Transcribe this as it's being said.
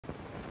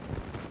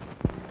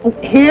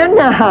Here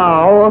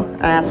now,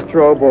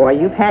 Astro Boy,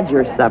 you've had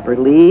your supper.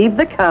 Leave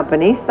the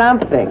company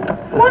something.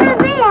 What are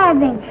they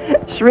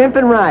having? Shrimp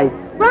and rice.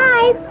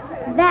 Rice?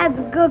 That's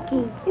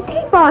gooky. Is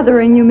he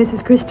bothering you,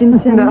 Mrs.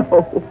 Christensen?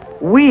 No,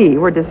 we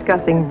were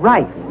discussing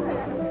rice.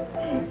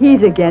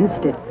 He's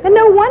against it. And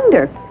no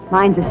wonder.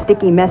 Mine's a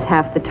sticky mess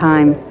half the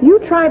time. You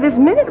try this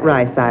minute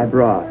rice I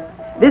brought.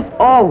 This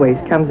always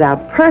comes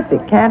out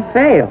perfect, can't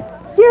fail.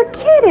 You're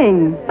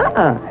kidding.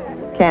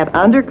 Can't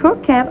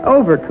undercook, can't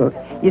overcook.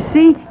 You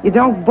see, you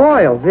don't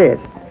boil this.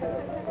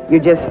 You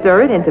just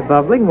stir it into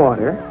bubbling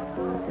water,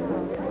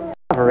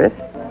 cover it,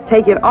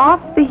 take it off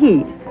the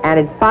heat, and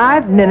in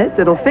 5 minutes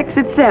it'll fix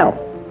itself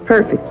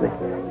perfectly.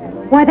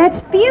 Why,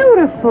 that's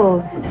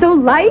beautiful. So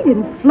light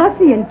and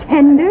fluffy and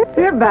tender.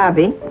 Here,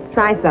 Bobby,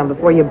 try some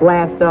before you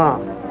blast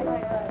off.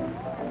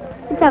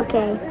 It's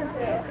okay.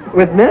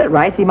 With minute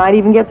rice, he might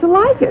even get to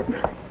like it.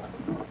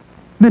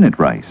 Minute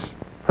rice.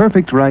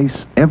 Perfect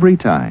rice every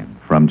time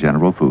from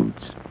General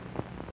Foods.